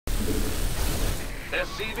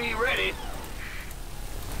SCV ready.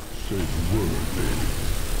 Say the word, baby.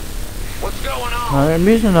 What's going on?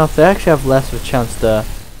 Amusing enough, they actually have less of a chance to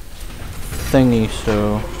thingy,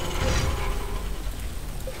 so...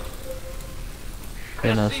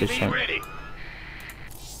 SCV ready.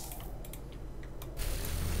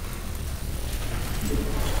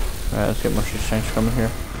 Alright, let's get more strength coming here.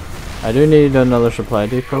 I do need another supply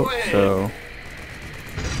depot, so...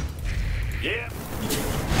 Yeah.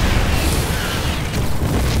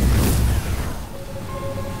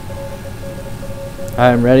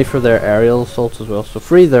 I'm ready for their aerial assaults as well, so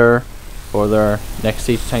free there for their next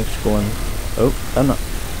siege tanks going... Oh, I'm not...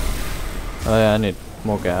 Oh yeah, I need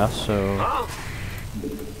more gas, so...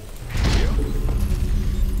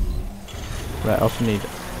 Right, I also need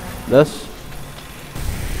this.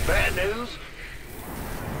 Bad news.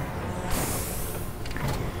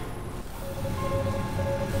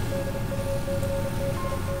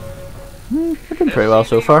 We're doing pretty well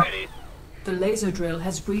so far. The laser drill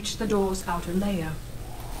has breached the door's outer layer.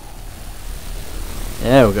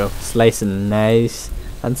 There we go. Slicing nice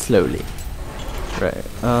and slowly. Right,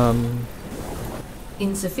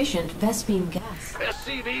 Insufficient Vespene gas.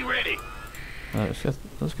 SCV ready.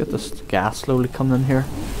 let's get this gas slowly coming in here.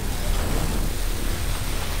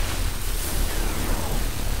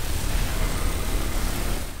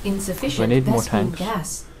 Insufficient We need more Vespene tanks.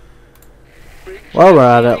 gas. While we're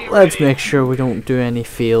at it, let's make sure we don't do any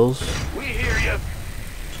fails. We hear you.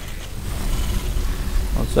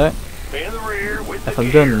 One sec. In the rear with If the I'm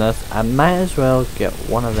gear. doing this, I might as well get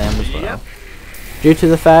one of them as well. Due to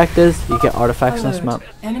the fact is, you get artifacts in this map.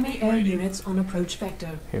 Enemy air units on approach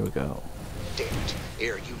vector. Here we go. Damn it.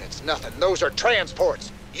 Air units, nothing. Those are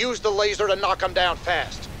transports. Use the laser to knock them down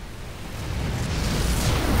fast.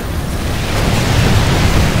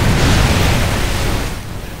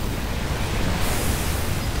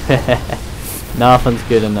 Nothing's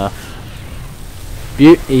good enough.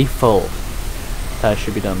 Beautiful. That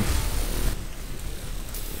should be done.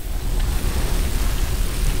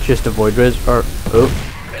 Just avoid res or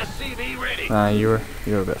SCV ready. nah, you're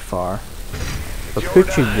a bit far. I'll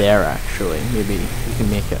put you there actually. Maybe you can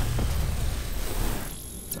make it.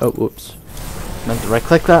 Oh, whoops. Meant to right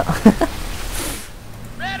click that.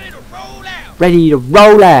 Ready to roll out. Ready to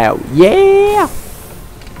roll out. Yeah.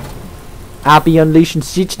 I'll be unleashing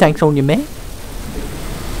siege tanks on you, man.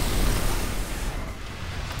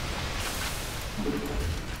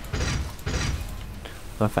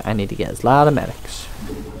 So if I need to get a lot of medics.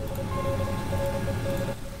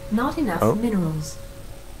 Not enough minerals.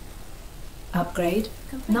 Upgrade.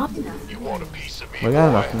 Not enough. You want a piece of me? We got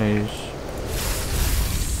enough news.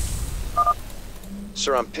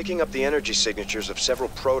 Sir, I'm picking up the energy signatures of several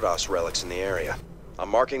Protoss relics in the area. I'm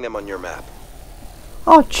marking them on your map.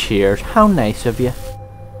 Oh, cheers. How nice of you.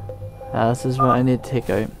 This is what I need to take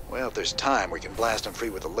out. Well, if there's time, we can blast them free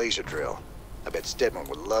with a laser drill. I bet Stedman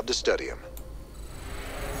would love to study them.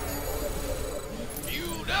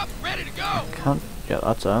 Fueled up, ready to go. Can't. Yeah,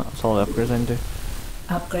 that's it. That's all the upgrades I can do.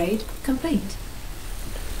 Upgrade complete.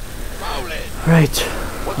 Roll it. Right.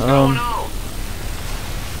 What's going on?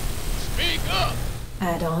 Speak up.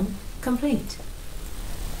 Add-on complete.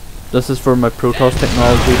 This is for my Protoss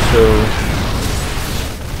technology, so...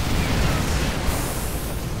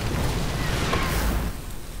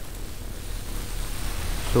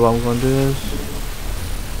 So what I'm going to do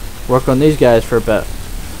is... work on these guys for a bit.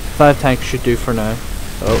 5 tanks should do for now.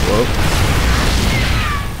 Oh, whoa.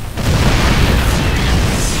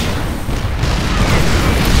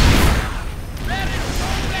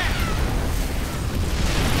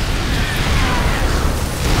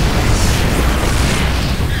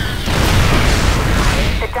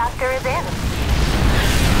 The doctor is in.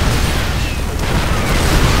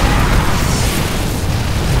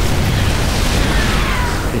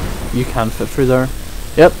 You can fit through there.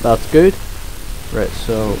 Yep, that's good. Right,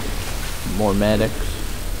 so more medics.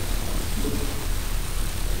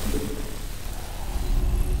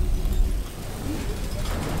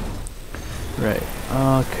 Right,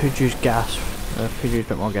 could use gas. Could use a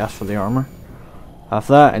bit more gas for the armor. Have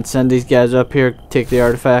that and send these guys up here, take the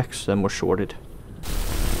artifacts, then we're sorted.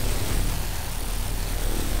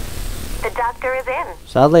 The doctor is in.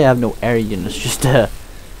 Sadly, I have no air units just to,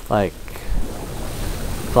 like,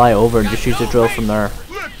 fly over and just use the drill from there.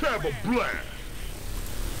 Let's have a blast.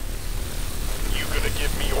 You gonna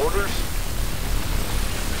give me orders?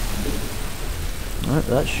 Alright,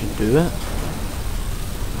 that should do it.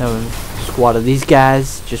 Now a squad of these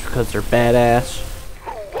guys, just because they're badass.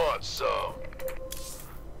 Who wants some?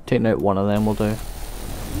 Taking out one of them will do.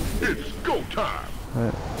 It's go time.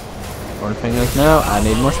 Right. One thing is now, I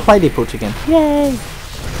need more supply depots again. Yay!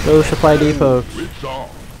 Go supply depot. It's on.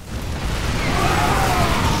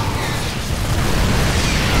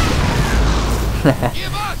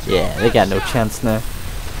 Yeah, they got no chance now.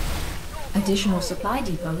 Additional supply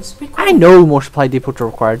depots required. I know more supply depots are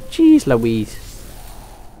required. Jeez Louise.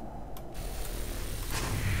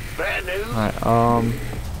 Bad news. Alright,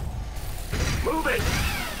 Move it.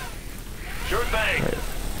 Sure thing.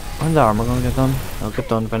 when's the armor gonna get done? It'll get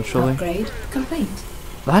done eventually. Upgrade complete.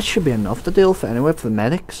 That should be enough to deal with anyway for the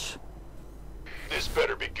medics. This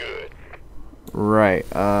better be good. Right,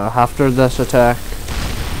 after this attack.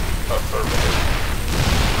 Affirmative.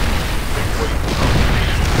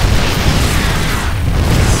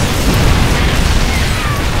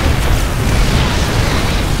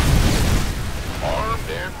 Armed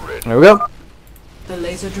and ready. There we go. The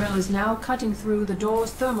laser drill is now cutting through the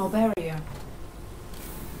door's thermal barrier.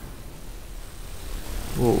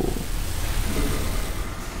 Whoa.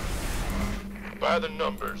 By the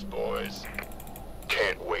numbers, boys.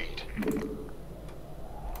 Can't wait.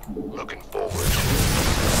 Looking forward.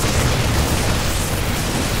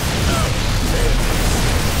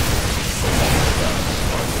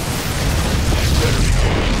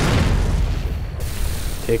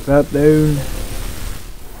 Take that down.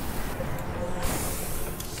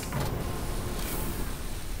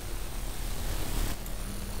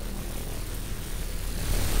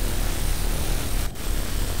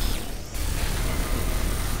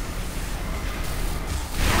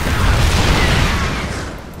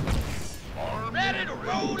 Ready to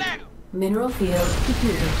roll out. Mineral field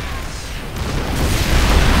depleted.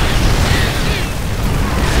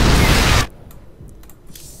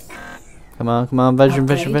 Come on, vision,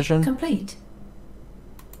 Upgrade vision, vision. complete.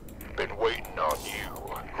 Been waiting on you.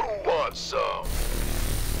 Who wants some?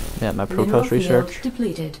 Yeah, my Mineral Protoss field research.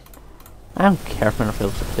 depleted. I don't care if mineral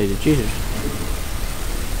field's depleted, Jesus.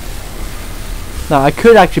 Now, I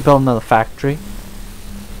could actually build another factory,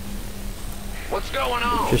 What's going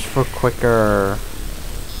on? just for quicker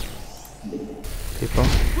people.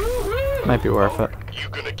 Might be worth it. You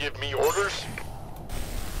gonna give me orders?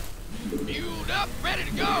 Fueled up, ready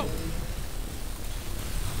to go.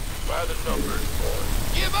 By the numbers,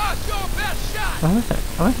 boys. Give us your best shot.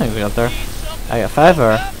 How many things we got there? Need something I got 5 or...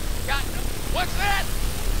 got what's that?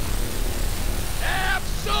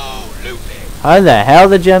 Absolutely. How the hell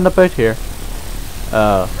did you end up out here?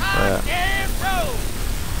 Oh, Rock yeah. and roll.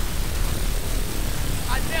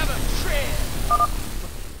 I never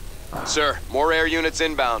tread. Sir, more air units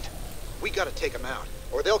inbound. We gotta take them out,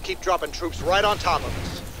 or they'll keep dropping troops right on top of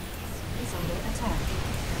us. Is under attack.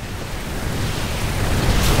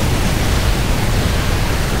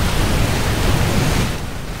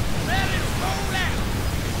 Ready to roll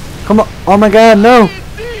out. Come on. Oh my god, no.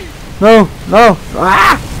 No, no.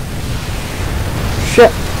 Ah!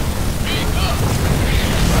 Shit.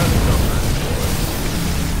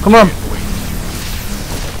 Come on.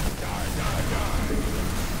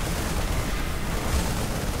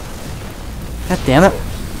 God damn it.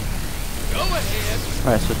 Go ahead.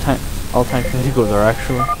 Alright, so all tanks need to go there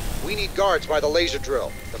actually. We need guards by the laser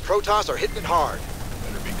drill. The Protoss are hitting it hard.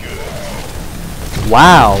 Better be good.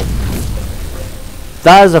 Wow.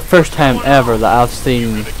 That is the first time ever that I've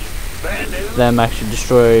seen Bad news. them actually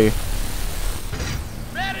destroy.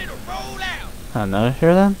 Ready to roll out. Another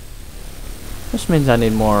here then? This means I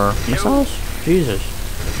need more missiles? Jesus.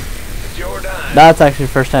 It's your dime. That's actually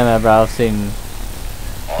the first time ever I've seen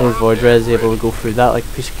those Void Res able to go through that like a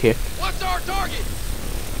piece of cake. What's our target?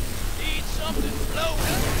 Need something blown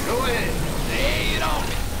up. Go ahead. Lay it on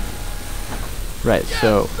me. Right,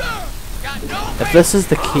 so Sir, got no if this is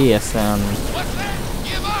the case then What's that?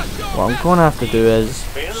 Give us your what I'm best. going to have to do is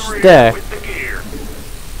Spin the rear stick with the gear.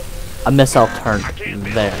 a missile turret I can't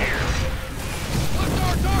be there. here. What's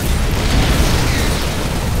our target?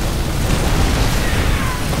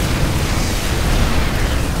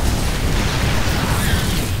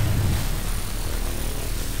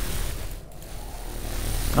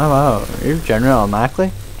 Oh wow, you're General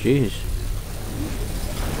automatically? Jeez.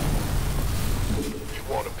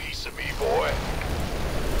 You want a piece of me, boy?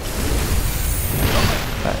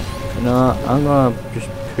 Right. You know what? I'm gonna just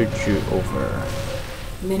put you over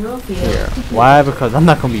Mineral field here. depleted. Why? Because I'm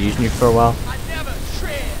not gonna be using you for a while. I never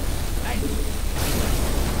tread.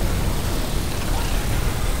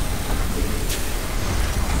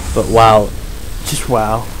 But wow. Just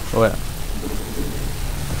wow. Oh yeah.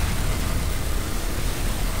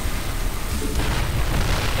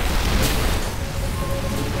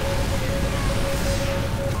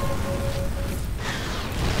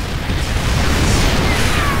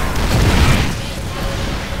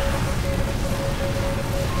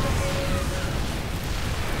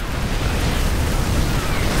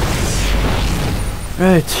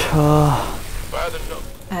 Right, By the number.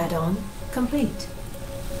 Add-on complete.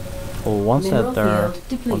 well, once Mineral that there, field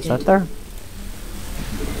depleted. once that there,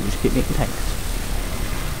 just keep making tanks.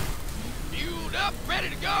 Fueled up, ready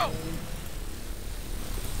to go.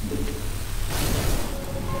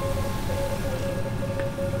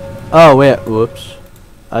 Oh wait, whoops.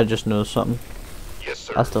 I just noticed something. Yes,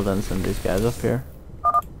 sir. I still didn't send these guys up here.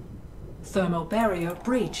 Thermal barrier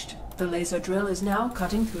breached. The laser drill is now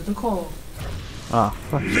cutting through the core. Ah,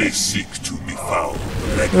 fuck. They seek to be found.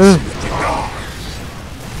 Legacy of the dark.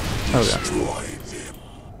 Okay. Destroy them.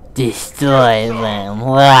 Destroy them.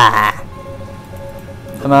 Wah.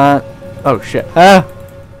 Come on. Oh shit. Ah!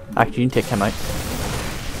 Actually, you can take him out.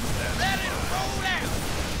 Ready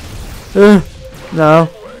to roll out. No.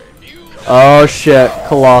 Oh shit.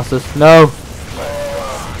 Colossus. No.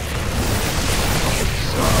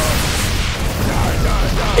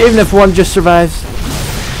 Even if one just survives.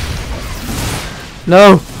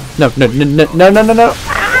 No. No, no, no, no, no, no, no, no.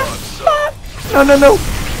 No, no, no.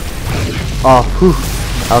 Oh, whew.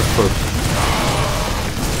 That was close.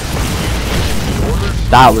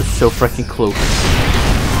 That was so freaking close.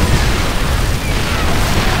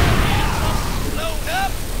 Load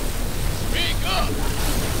up. Speak up.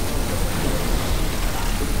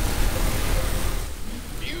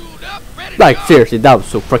 Fueled up, ready to Like, go. seriously, that was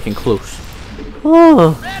so freaking close.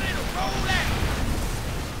 Oh. Ready to roll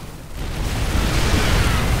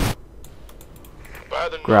out. By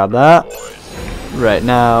the Grab number, that. boys. Right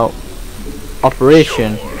now,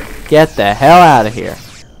 Operation, get the hell out of here.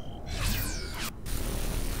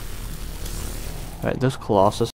 Alright, those Colossus